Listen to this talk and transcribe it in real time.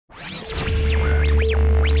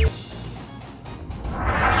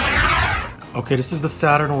Okay, this is the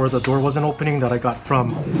Saturn where the door wasn't opening that I got from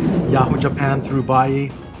Yahoo Japan through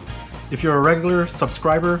Buyee. If you're a regular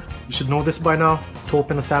subscriber, you should know this by now. To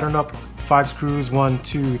open a Saturn up, 5 screws, 1,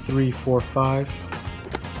 2, 3, 4, 5.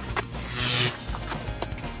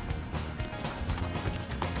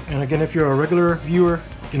 And again, if you're a regular viewer,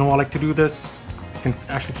 you know I like to do this. You can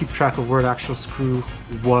actually keep track of where the actual screw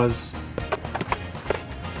was.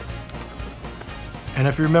 And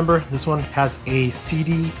if you remember, this one has a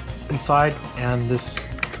CD inside, and this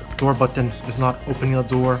door button is not opening the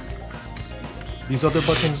door. These other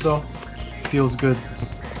buttons though, feels good.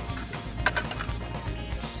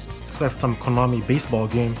 Looks like some Konami baseball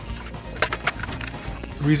game.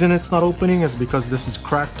 The reason it's not opening is because this is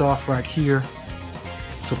cracked off right here.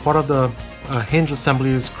 So part of the hinge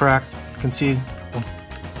assembly is cracked. You can see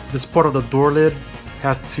this part of the door lid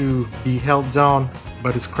has to be held down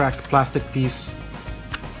by this cracked plastic piece.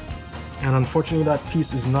 And unfortunately that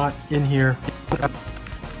piece is not in here.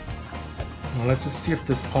 Now let's just see if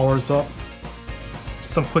this powers up.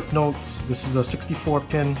 Some quick notes. This is a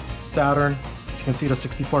 64-pin Saturn. As you can see, the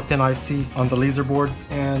 64-pin IC on the laser board.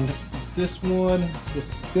 And this one, the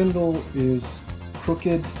spindle is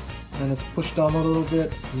crooked and it's pushed down a little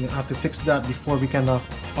bit. We have to fix that before we can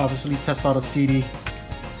obviously test out a CD.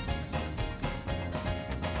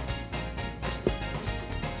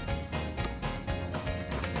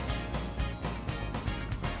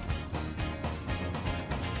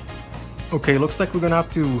 Okay, looks like we're gonna have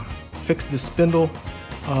to fix this spindle.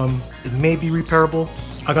 It may be repairable.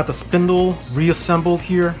 I got the spindle reassembled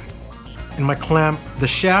here in my clamp. The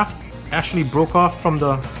shaft actually broke off from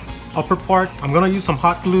the upper part. I'm gonna use some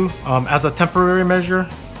hot glue as a temporary measure.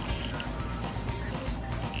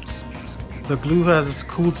 The glue has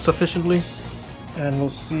cooled sufficiently, and we'll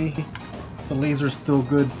see the laser is still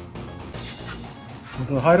good.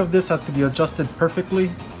 The height of this has to be adjusted perfectly.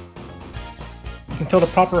 You can tell the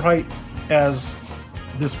proper height as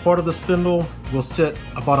this part of the spindle will sit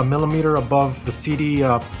about 1 millimeter above the CD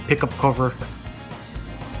pickup cover.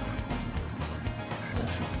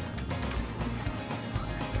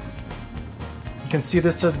 You can see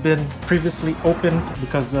this has been previously opened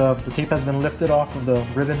because the tape has been lifted off of the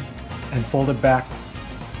ribbon and folded back.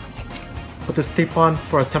 Put this tape on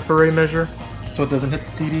for a temporary measure so it doesn't hit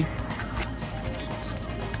the CD.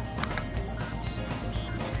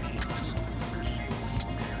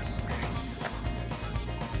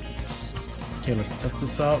 Okay, let's test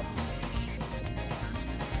this out.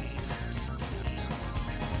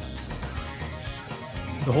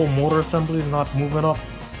 The whole motor assembly is not moving up,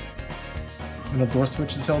 and the door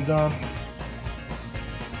switch is held down.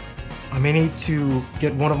 I may need to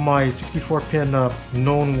get one of my 64-pin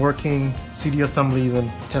known working CD assemblies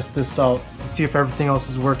and test this out to see if everything else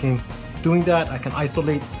is working. Doing that, I can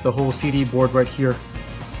isolate the whole CD board right here,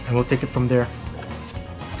 and we'll take it from there.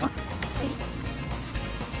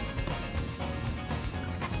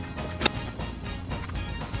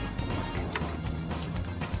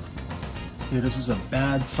 This is a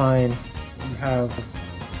bad sign. You have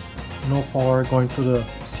no power going through the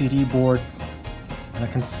CD board, and I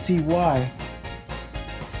can see why.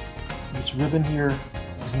 This ribbon here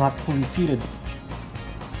is not fully seated.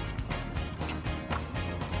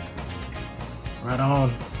 Right on.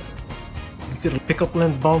 You can see the pickup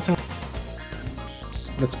lens bouncing.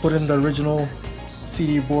 Let's put in the original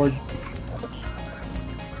CD board.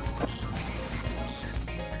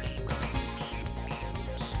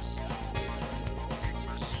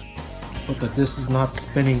 That this is not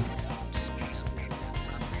spinning.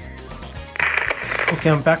 Okay,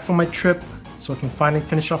 I'm back from my trip, so I can finally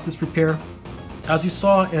finish off this repair. As you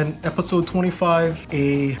saw in episode 25,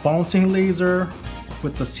 a bouncing laser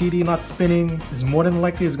with the CD not spinning is more than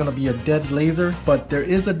likely is going to be a dead laser, but there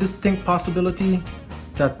is a distinct possibility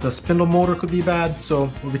that the spindle motor could be bad. So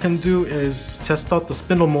what we can do is test out the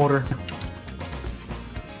spindle motor.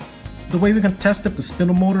 The way we can test if the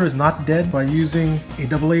spindle motor is not dead by using a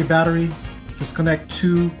AA battery. Disconnect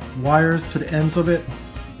 2 wires to the ends of it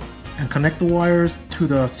and connect the wires to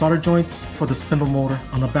the solder joints for the spindle motor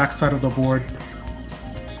on the back side of the board.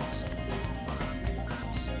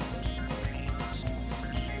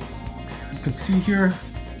 You can see here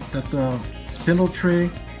that the spindle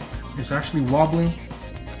tray is actually wobbling.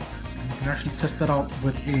 You can actually test that out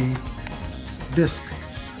with a disc.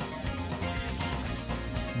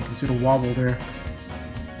 You can see the wobble there.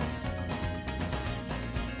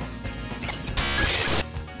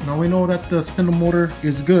 Now we know that the spindle motor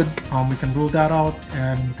is good. We can rule that out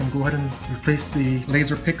and we can go ahead and replace the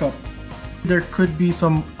laser pickup. There could be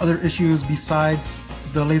some other issues besides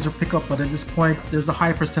the laser pickup, but at this point there's a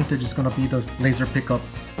high percentage is going to be the laser pickup.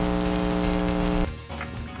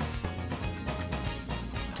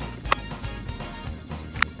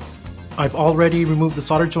 I've already removed the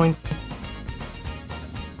solder joint.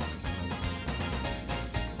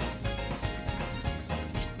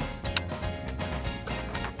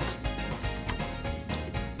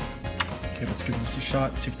 Okay, let's give this a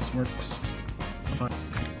shot, see if this works.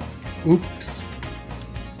 Oops.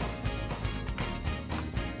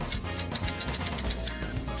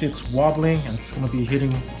 See, it's wobbling and it's going to be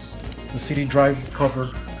hitting the CD drive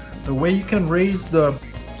cover. The way you can raise the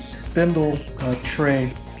spindle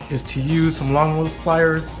tray is to use some long nose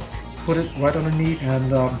pliers, put it right underneath,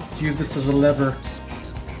 and let's use this as a lever.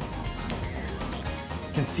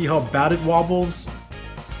 You can see how bad it wobbles.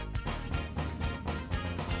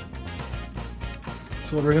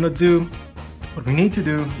 So what we're gonna do, what we need to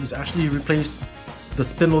do is actually replace the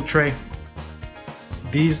spindle tray.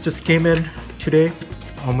 These just came in today,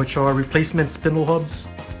 which are replacement spindle hubs.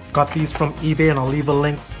 Got these from eBay, and I'll leave a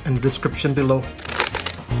link in the description below.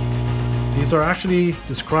 These are actually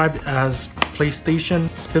described as PlayStation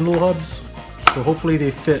spindle hubs, so hopefully they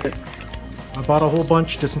fit. I bought a whole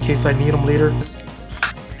bunch just in case I need them later.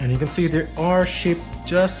 And you can see they are shaped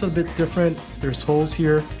just a bit different. There's holes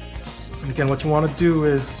here. And again, what you want to do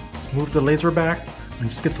is just move the laser back and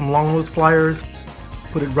just get some long nose pliers,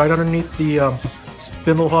 put it right underneath the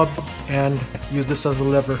spindle hub, and use this as a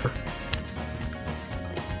lever.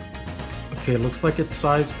 Okay, it looks like it's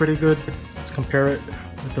sized pretty good. Let's compare it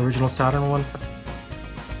with the original Saturn one.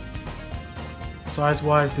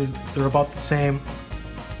 Size-wise, they're about the same,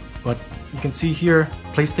 but you can see here,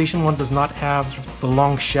 PlayStation one does not have the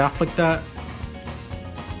long shaft like that.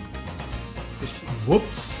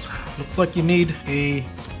 Whoops! Looks like you need a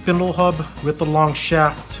spindle hub with a long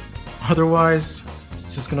shaft. Otherwise,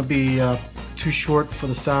 it's just gonna be too short for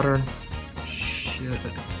the Saturn. Shit.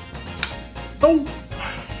 Oh!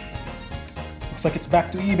 Looks like it's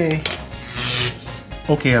back to eBay.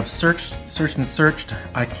 Okay, I've searched and searched.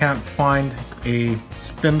 I can't find a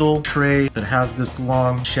spindle tray that has this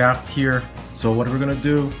long shaft here. So what we're gonna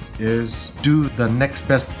do is do the next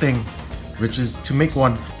best thing, which is to make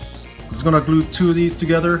one. I'm just gonna glue two of these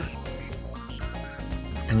together.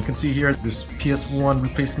 And you can see here, this PS1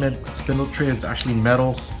 replacement spindle tray is actually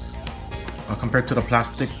metal compared to the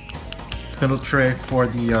plastic spindle tray for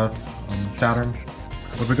the Saturn.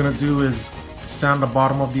 What we're gonna do is sand the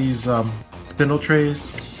bottom of these spindle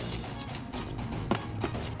trays.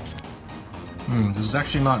 This is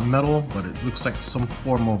actually not metal, but it looks like some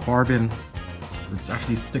form of carbon. It's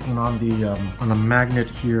actually sticking on a magnet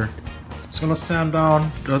here. It's gonna sand down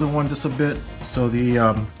the other one just a bit so the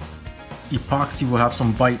epoxy will have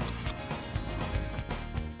some bite.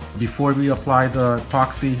 Before we apply the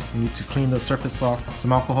epoxy, we need to clean the surface off with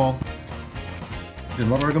some alcohol. Then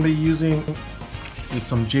what we're gonna be using is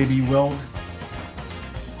some JB Weld.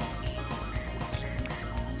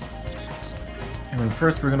 And then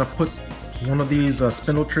first we're gonna put one of these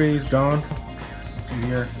spindle trays down. See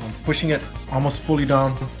here, I'm pushing it almost fully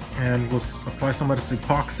down, and we'll apply some of this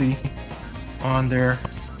epoxy on there.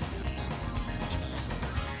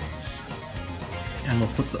 And we'll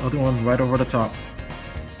put the other one right over the top.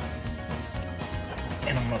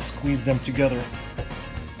 And I'm gonna squeeze them together.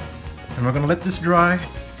 And we're gonna let this dry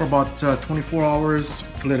for about 24 hours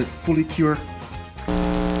to let it fully cure.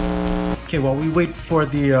 Okay, while we wait for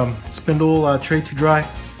the spindle tray to dry,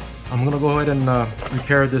 I'm gonna go ahead and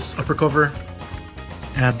repair this upper cover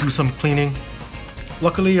and do some cleaning.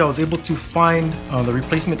 Luckily, I was able to find the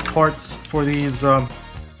replacement parts for these, or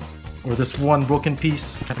this one broken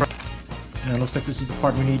piece. And it looks like this is the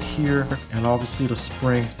part we need here, and obviously the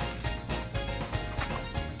spring.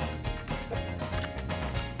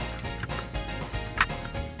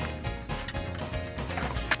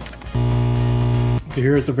 Okay,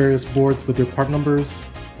 here's the various boards with their part numbers.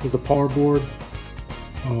 Here's the power board.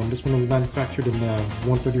 This one was manufactured in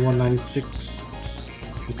 13196.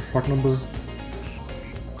 Here's the part number.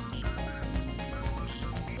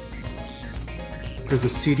 Here's the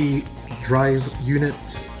CD drive unit.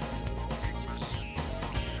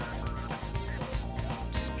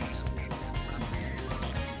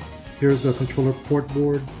 Here's the controller port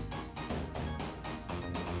board.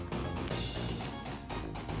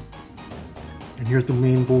 And here's the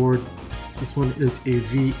main board. This one is a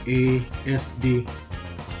VASD.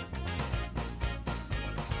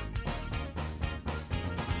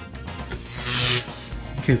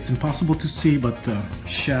 Okay, it's impossible to see, but the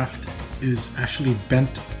shaft is actually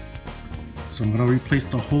bent. So I'm going to replace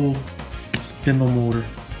the whole spindle motor.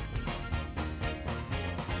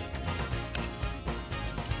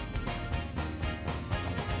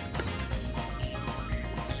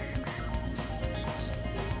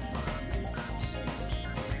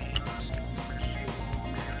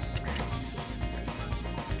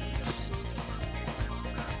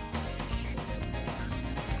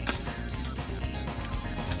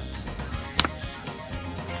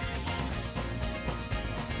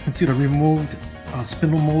 You can see the removed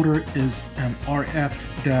spindle motor is an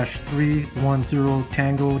RF-310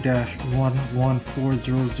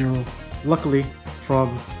 Tango-11400. Luckily,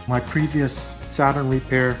 from my previous Saturn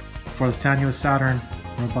repair for the Seiyo Saturn,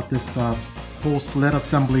 I bought this whole sled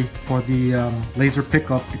assembly for the laser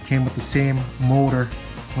pickup. It came with the same motor.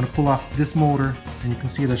 I'm going to pull off this motor, and you can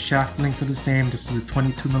see the shaft length is the same. This is a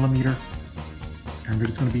 22mm, and we're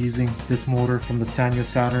just going to be using this motor from the Seiyo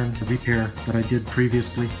Saturn repair that I did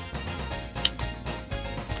previously.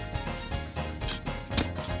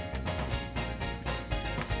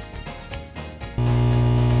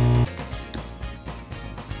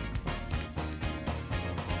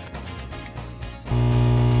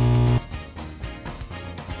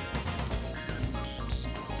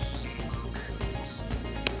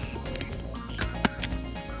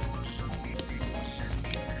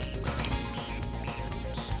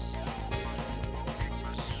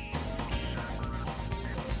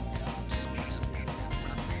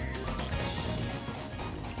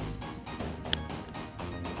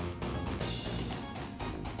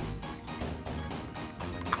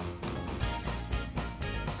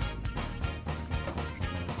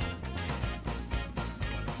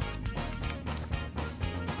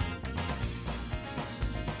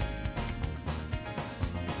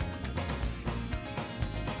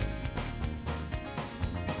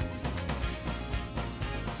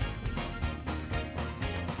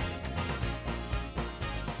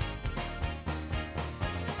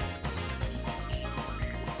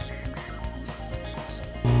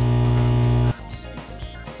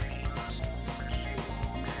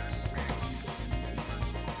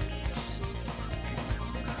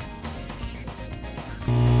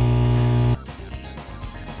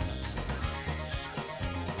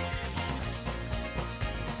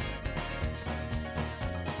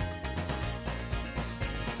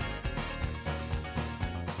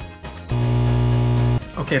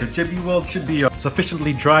 Okay, the JB weld should be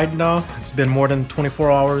sufficiently dried now. It's been more than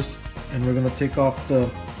 24 hours, and we're gonna take off the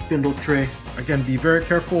spindle tray. Again, be very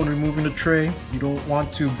careful when removing the tray. You don't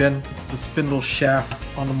want to bend the spindle shaft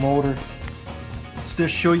on the motor. Just to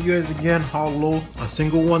show you guys again how low a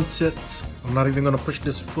single one sits. I'm not even gonna push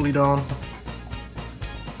this fully down.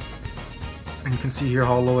 And you can see here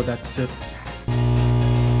how low that sits.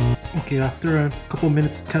 Okay, after a couple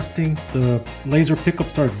minutes testing, the laser pickup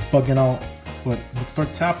started bugging out. But what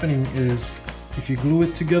starts happening is, if you glue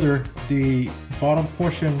it together, the bottom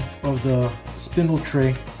portion of the spindle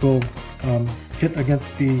tray will hit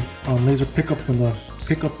against the laser pickup when the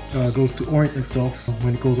pickup goes to orient itself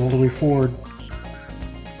when it goes all the way forward.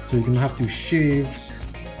 So you're gonna have to shave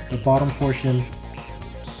the bottom portion.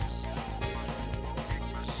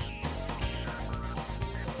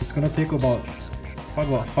 It's gonna take probably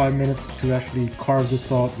about 5 minutes to actually carve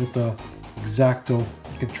this out with the X-Acto.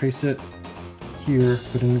 You can trace it here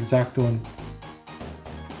with an X-Acto,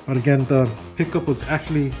 but again, the pickup was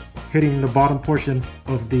actually hitting the bottom portion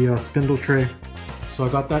of the spindle tray, so I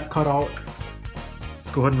got that cut out. Let's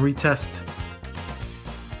go ahead and retest.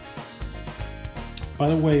 By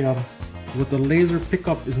the way, with the laser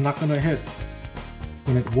pickup is not going to hit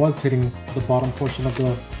when it was hitting the bottom portion of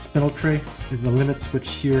the spindle tray. Is the limit switch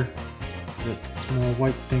here, so that small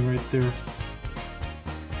white thing right there.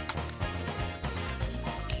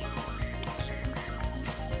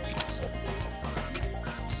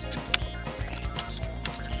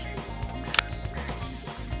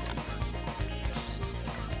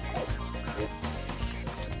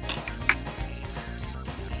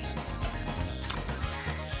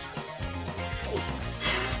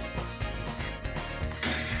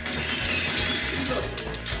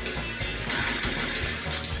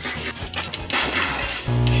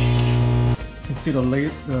 See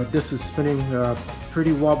the disc is spinning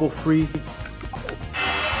pretty wobble free.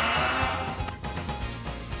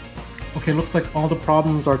 Okay, looks like all the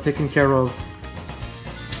problems are taken care of.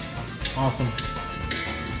 Awesome.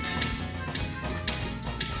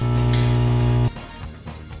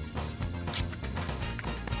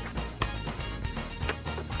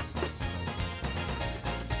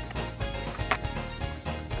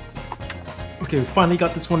 Okay, we finally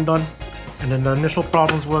got this one done. And then the initial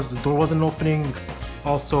problems was the door wasn't opening,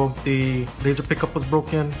 also the laser pickup was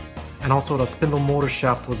broken, and also the spindle motor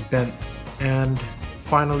shaft was bent. And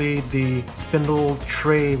finally the spindle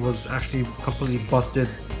tray was actually completely busted.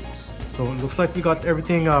 So it looks like we got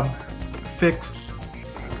everything fixed.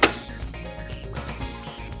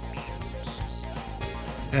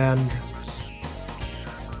 And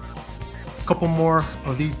a couple more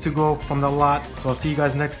of these to go from the lot, so I'll see you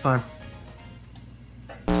guys next time.